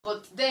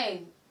But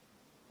then,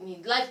 I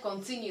mean, life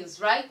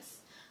continues, right?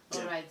 Yeah.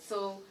 All right.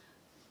 So,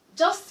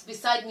 just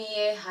beside me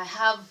here, I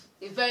have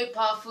a very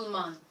powerful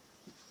man,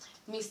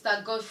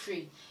 Mr.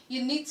 Godfrey.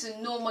 You need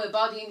to know more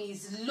about him.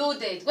 He's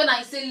loaded. When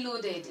I say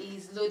loaded,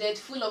 he's loaded,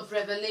 full of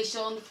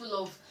revelation, full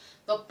of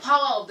the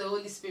power of the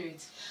Holy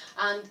Spirit.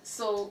 And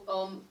so,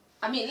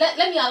 I mean, let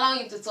me allow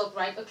him to talk,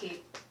 right?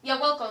 Okay. You're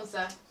welcome,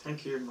 sir.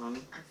 Thank you, man.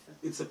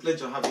 It's a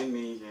pleasure having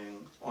me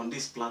on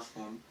this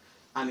platform.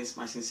 And it's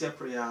my sincere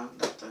prayer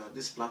that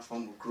this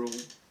platform will grow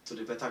to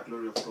the better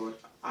glory of God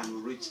and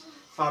will reach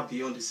far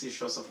beyond the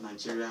seashores of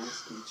Nigeria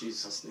in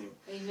Jesus' name.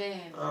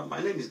 Amen. My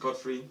name is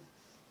Godfrey.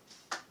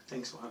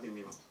 Thanks for having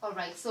me, man. All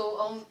right.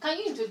 So, can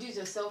you introduce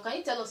yourself? Can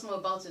you tell us more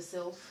about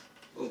yourself?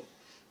 Oh,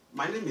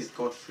 my name is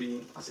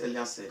Godfrey, as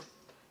Elia said.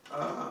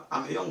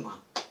 I'm a young man.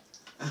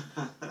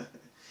 A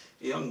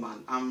young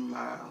man.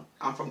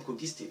 I'm from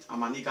Kogi State.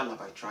 I'm an Igala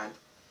by tribe.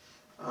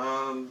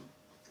 I'm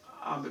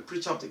a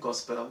preacher of the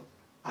gospel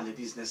and a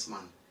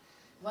businessman.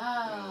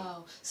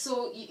 Wow.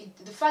 So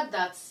the fact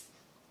that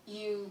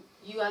you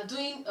are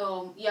doing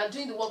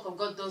the work of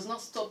God does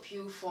not stop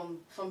you from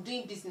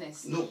doing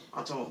business. No,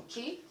 at all.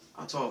 Okay.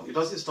 At all. It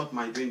doesn't stop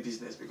my doing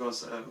business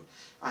because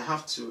I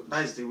have to.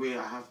 That is the way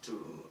I have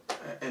to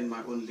earn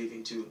my own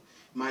living too.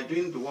 My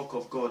doing the work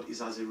of God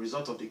is as a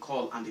result of the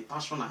call and the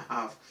passion I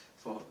have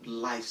for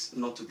lives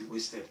not to be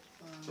wasted.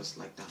 Wow. Just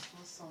like that.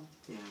 Awesome.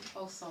 Yeah.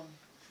 Awesome.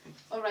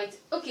 All right.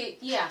 Okay.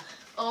 Yeah.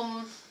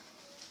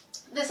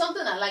 There's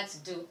something I like to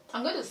do.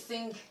 I'm going to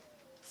sing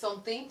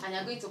something, and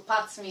you're going to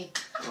part me.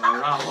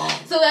 Wow.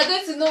 So we're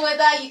going to know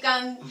whether you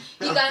can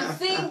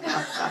sing.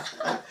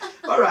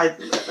 All right.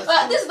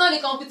 But this is not a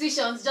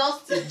competition.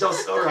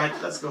 Just all right.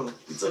 Let's go.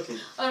 It's okay.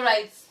 All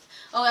right.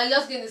 Oh, I'm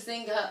just going to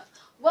sing.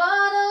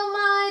 What a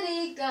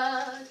mighty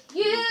God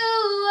you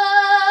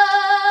are.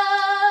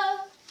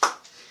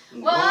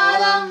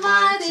 What a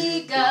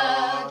mighty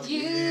God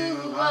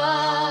you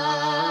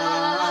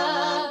are.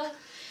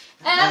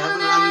 Heaven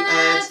and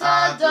earth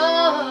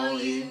adore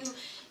you.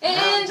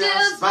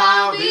 Angels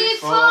bow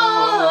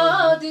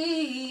before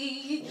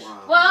thee.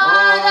 Wow.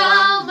 What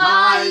a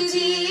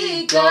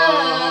mighty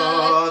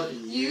God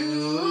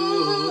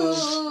you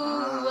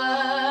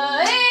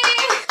are.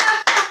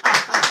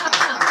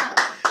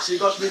 She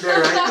got me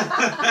there,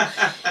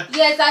 right?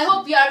 Yes, I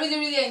hope you are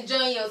really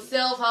enjoying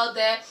yourself out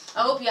there.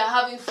 I hope you are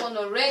having fun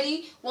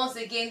already. Once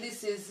again,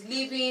 this is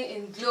Living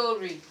in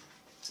Glory.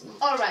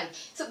 All right.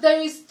 So there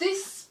is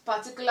this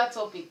particular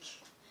topic,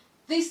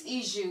 this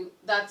issue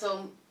that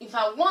in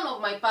fact one of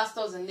my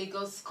pastors in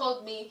Lagos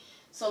called me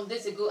some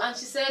days ago, and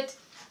she said,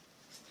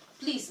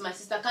 please my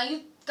sister, can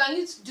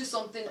you do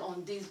something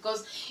on this?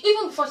 Because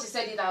even before she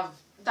said it,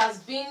 that's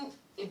been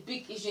a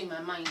big issue in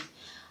my mind,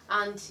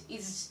 and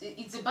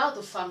it's about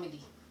the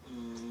family.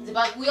 It's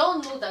about, we all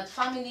know that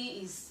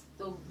family is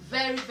a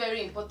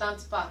very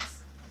important part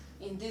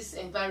in this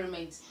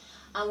environment,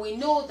 and we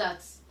know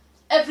that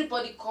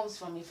everybody comes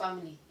from a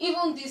family.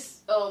 Even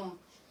these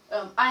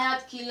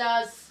hired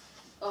killers,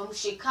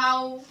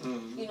 Shekau,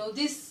 you know,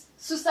 these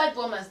suicide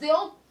bombers, they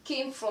all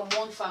came from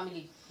one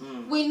family.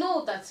 We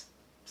know that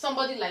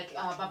somebody like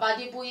Baba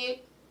Adeboye,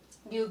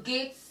 Bill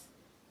Gates,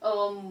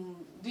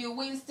 Bill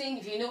Winston,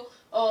 if you know,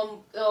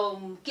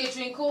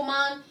 Catherine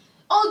Coleman,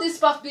 all these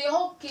stuff, they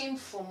all came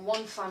from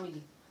one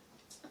family.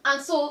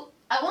 And so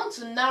I want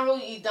to narrow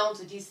it down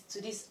to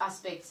this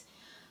aspect.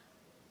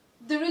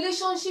 The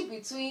relationship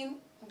between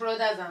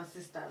brothers and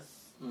sisters.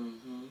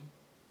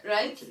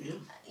 Right? Okay,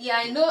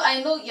 yeah,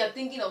 I know you're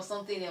thinking of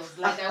something else.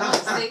 Like I want to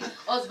say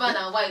husband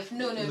and wife.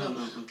 No.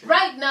 Okay.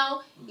 Right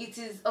now, it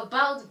is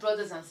about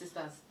brothers and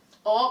sisters.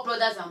 Or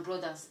brothers and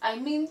brothers. I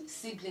mean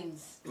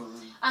siblings.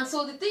 And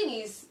so the thing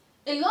is,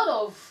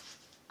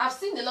 I've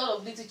seen a lot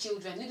of little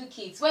children, little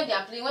kids, when they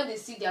are playing, when they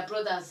see their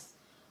brothers,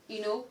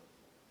 you know,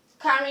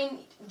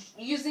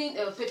 using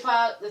a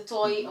paper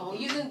toy or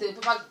using the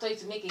paper toy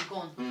to make a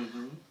gun.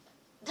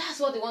 That's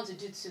what they want to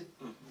do too.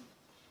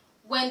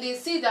 When they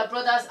see their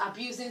brothers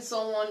abusing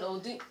someone, or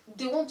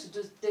they want to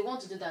do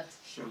that.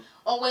 Sure.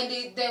 Or when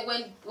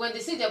they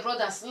see their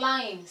brothers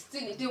lying,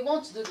 still they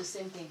want to do the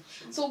same thing.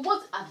 Sure. So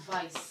what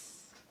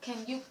advice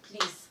can you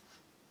please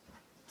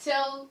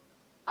tell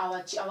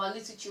our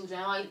little children,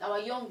 our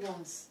young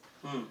ones,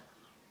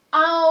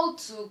 how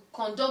to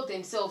conduct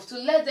themselves, to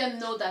let them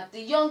know that the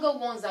younger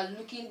ones are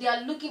looking,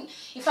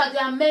 in fact they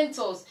are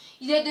mentors.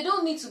 They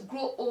don't need to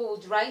grow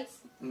old, right?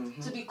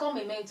 To become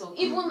a mentor.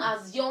 Even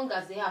as young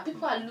as they are,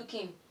 people are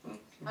looking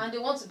and they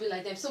want to be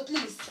like them. So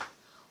please,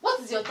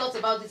 what is your thoughts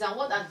about this and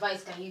what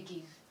advice can you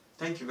give?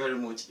 Thank you very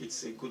much.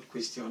 It's a good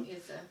question.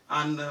 Yes, sir.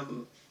 And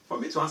for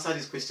me to answer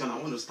this question, I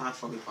want to start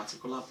from a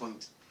particular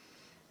point.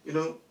 You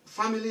know,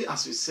 family,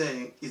 as we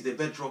say, is the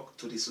bedrock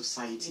to the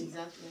society.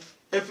 Exactly.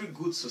 Every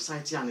good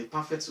society and a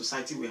perfect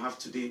society we have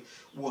today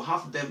will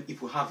have them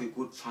if we have a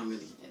good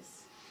family.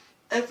 Yes.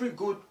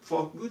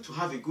 For you to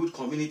have a good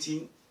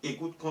community, a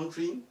good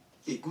country,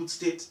 a good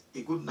state,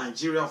 a good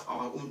Nigeria of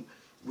our own,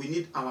 we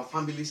need our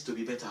families to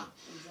be better.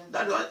 Exactly.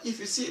 That's why if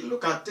you see,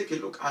 take a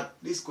look at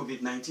this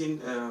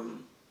COVID-19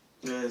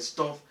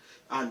 stuff,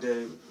 and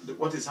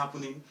what is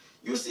happening,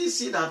 you still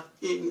see that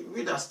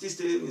we that still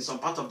stay in some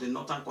part of the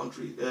northern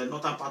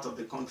part of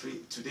the country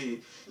today,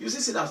 you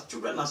still see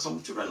that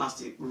some children are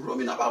still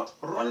roaming about,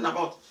 running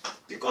about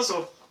because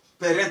of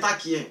parental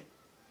care,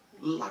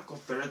 lack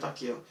of parental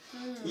care.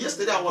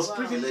 Yesterday I was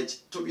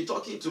privileged to be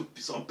talking to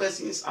some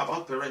persons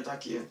about parental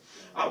care.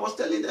 I was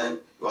telling them,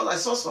 well, I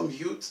saw some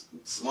youth,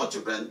 small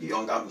children,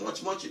 younger,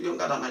 much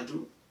younger than I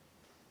do,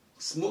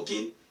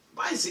 smoking,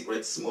 buying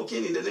cigarettes,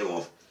 smoking in the name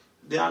of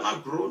they are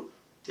not grown,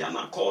 they are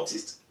not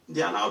cultists,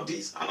 they are now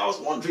this, and I was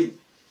wondering,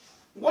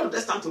 what do they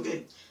stand to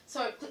gain?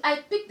 Sorry, I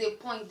picked the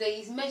point that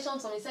he's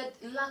mentioned something. He said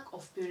lack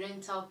of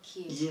parental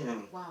care. Yeah.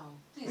 Wow.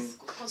 Please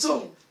continue.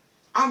 So,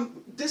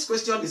 this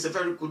question is a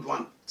very good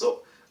one.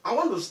 So, I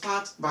want to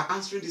start by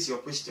answering your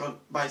question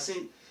by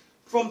saying,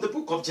 from the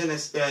book of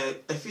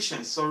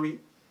Ephesians,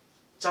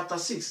 chapter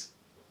 6,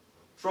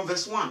 from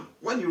verse 1,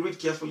 when you read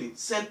carefully,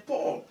 St.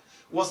 Paul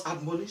was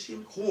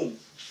admonishing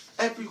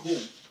every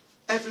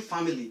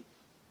family.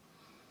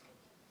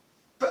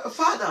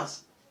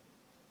 Fathers,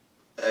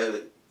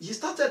 he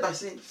started by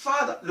saying,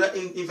 Father,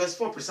 in verse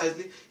 4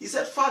 precisely, he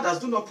said, fathers,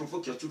 do not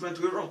provoke your children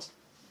to a wrath.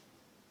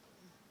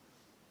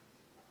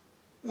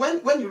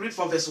 When you read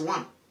from verse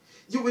 1,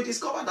 you will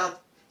discover that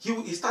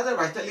he started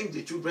by telling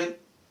the children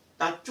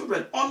that,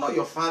 children, honor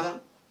your father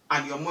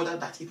and your mother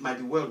that it might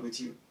be well with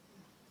you.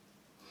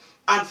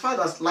 And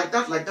fathers, like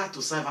that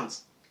to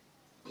servants.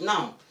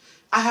 Now,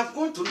 I have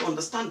gone to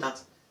understand that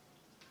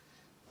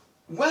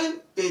when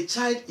a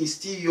child is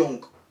still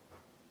young,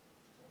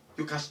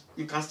 you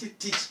can still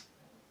teach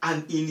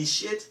and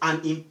initiate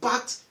and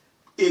impact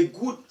a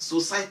good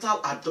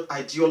societal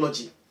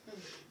ideology,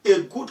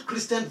 a good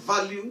Christian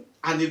value,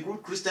 and a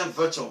good Christian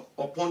virtue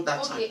upon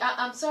that child. Okay,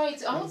 I'm sorry,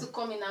 I want to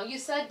come in now. You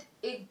said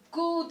a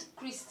good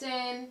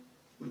Christian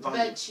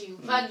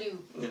value.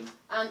 Yeah.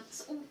 And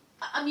so,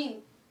 I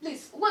mean,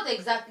 please, what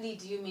exactly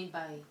do you mean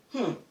by?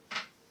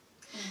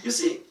 You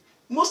see,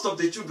 most of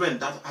the children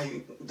that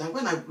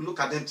when I look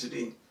at them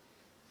today,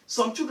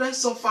 some children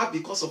suffer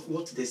because of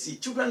what they see.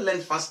 Children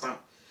learn faster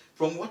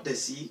from what they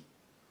see,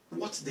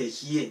 what they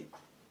hear.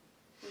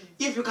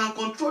 If you can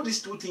control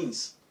these two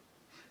things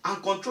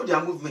and control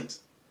their movement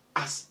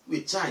as a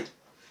child.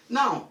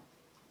 Now,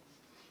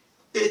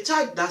 a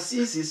child that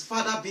sees his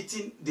father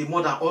beating the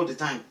mother all the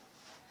time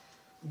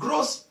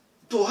grows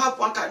to have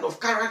one kind of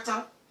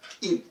character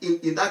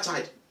in that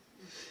child.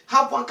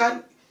 Have one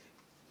kind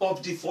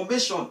of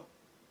deformation.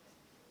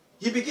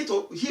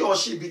 He or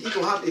she begin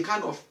to have a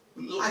kind of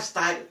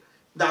lifestyle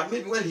that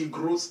maybe when he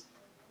grows,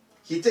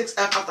 he takes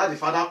after the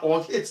father,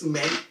 or hates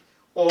men,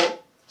 or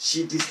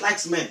she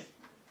dislikes men.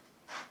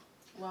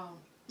 Wow.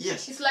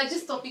 Yes. It's like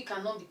this topic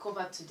cannot be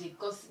covered today,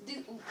 because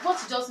what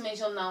you just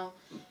mentioned now,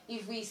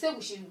 if we say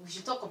we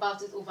should talk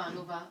about it over and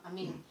over, I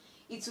mean,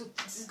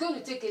 it's going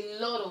to take a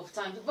lot of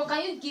time. But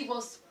can you give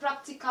us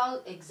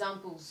practical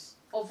examples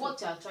of what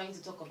you are trying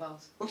to talk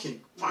about? Okay,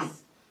 fine.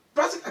 Yes.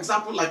 Practical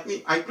example, like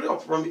me, I grew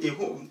up from a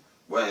home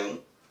when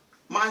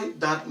my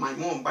dad, my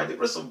mom, by the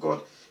grace of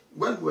God,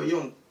 when we were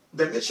young,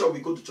 they made sure we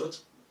go to church.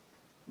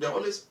 They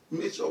always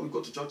made sure we go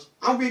to church.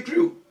 And we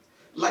grew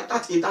like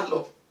that in that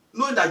love,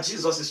 knowing that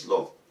Jesus is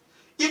love.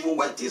 Even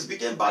when things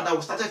became bad, that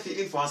we started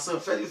feeling for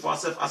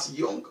ourselves as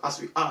young as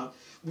we are,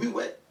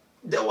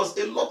 there was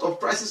a lot of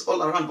crisis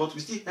all around, but we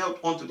still held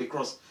on to the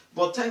cross.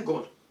 But thank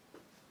God,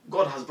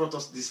 God has brought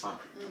us this far.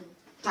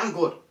 Thank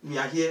God we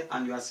are here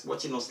and you are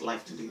watching us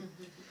live today.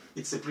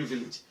 It's a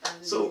privilege.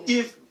 So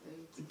if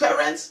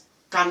parents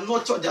can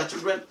nurture their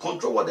children,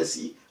 control what they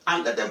see,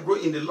 and let them grow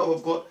in the love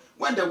of God,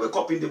 when they wake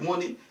up in the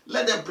morning,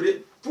 let them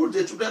pray, put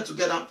the children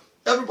together,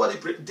 everybody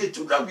pray. The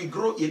children will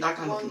grow in that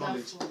kind of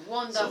knowledge.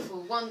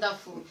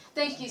 Wonderful.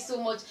 Thank you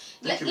so much.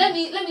 Let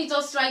me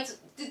just try to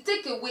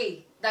take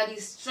away that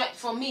is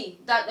for me.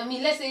 That, I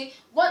mean, let's say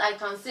what I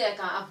can say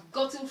I've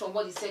gotten from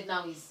what he said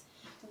now is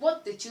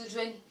what the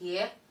children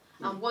hear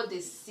and what they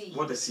see.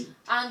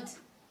 And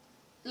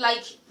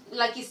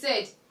like he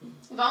said,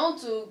 if I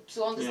want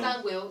to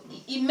understand well,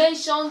 he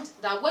mentioned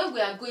that when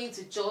we are going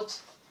to church,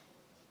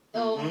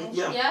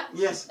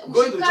 yes,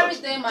 we should carry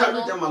them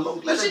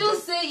along. We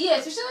shouldn't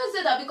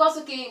say that because,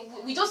 okay,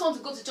 we just want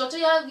to go to church.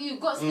 Yeah, you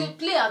go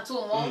play at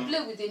home or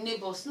play with the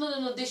neighbors.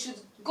 No, they should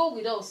go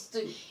with us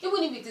too.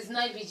 Even if it is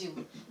night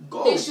vigil,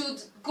 they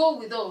should go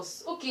with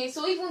us. Okay,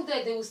 so even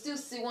there they will still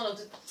see one of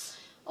the.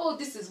 Oh,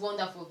 this is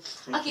wonderful.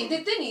 Okay,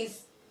 the thing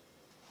is,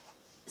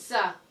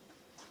 sir,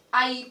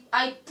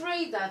 I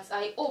pray that,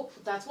 I hope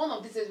that one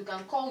of these days we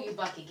can call you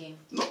back again.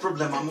 No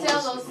problem. To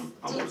tell us,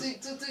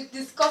 to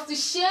discuss, to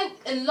share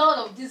a lot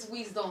of this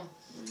wisdom.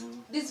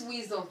 This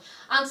wisdom.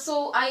 And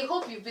so I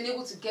hope you've been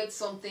able to get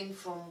something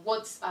from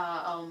what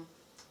our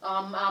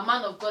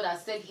man of God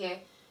has said here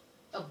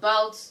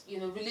about,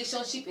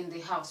 relationship in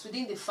the house,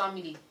 within the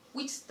family,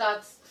 which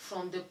starts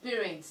from the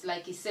parents,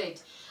 like he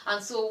said.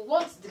 And so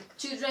what the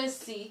children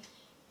see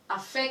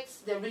affects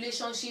the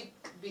relationship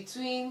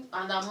between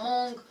and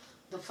among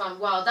the family.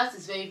 Wow, that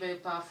is very, very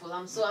powerful.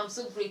 I'm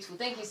so grateful.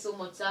 Thank you so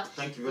much, sir.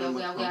 Thank you very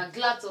much. We are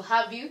glad to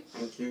have you.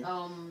 Thank you.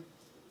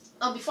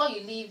 And before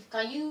you leave,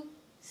 can you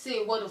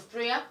say a word of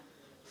prayer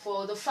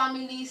for the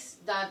families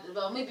that,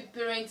 well, maybe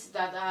parents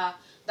that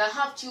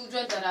have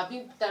children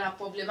that are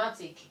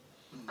problematic,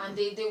 and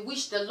they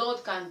wish the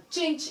Lord can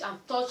change and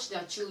touch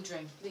their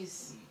children.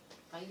 Please,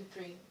 are you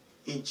praying?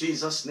 In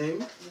Jesus'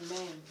 name.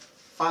 Amen.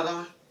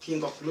 Father,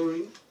 King of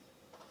glory,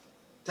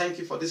 thank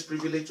you for this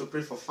privilege to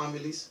pray for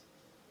families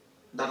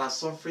that are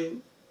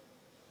suffering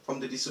from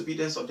the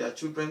disobedience of their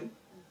children,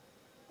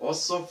 or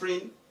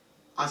suffering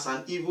as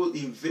an evil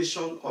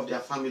invasion of their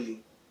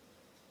family.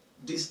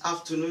 This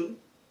afternoon,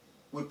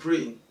 we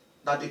pray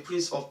that the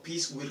Prince of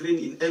Peace will reign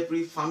in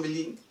every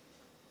family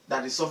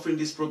that is suffering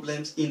these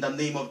problems in the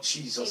name of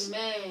Jesus.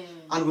 Amen.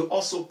 And we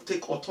also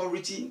take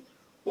authority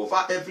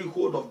over every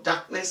hold of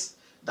darkness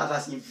that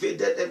has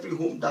invaded every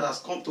home, that has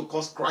come to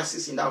cause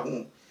crisis in that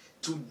home.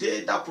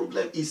 Today, that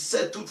problem is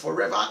settled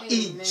forever. Amen.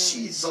 In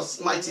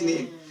Jesus' mighty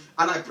name.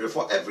 And I pray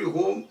for every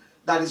home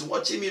that is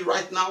watching me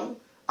right now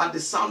at the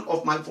sound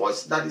of my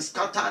voice that is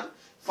scattered,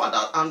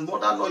 father and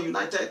mother not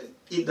united.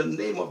 In the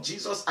name of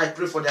Jesus, I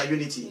pray for their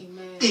unity.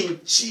 Amen.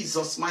 In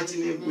Jesus'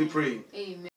 mighty name we pray. Amen.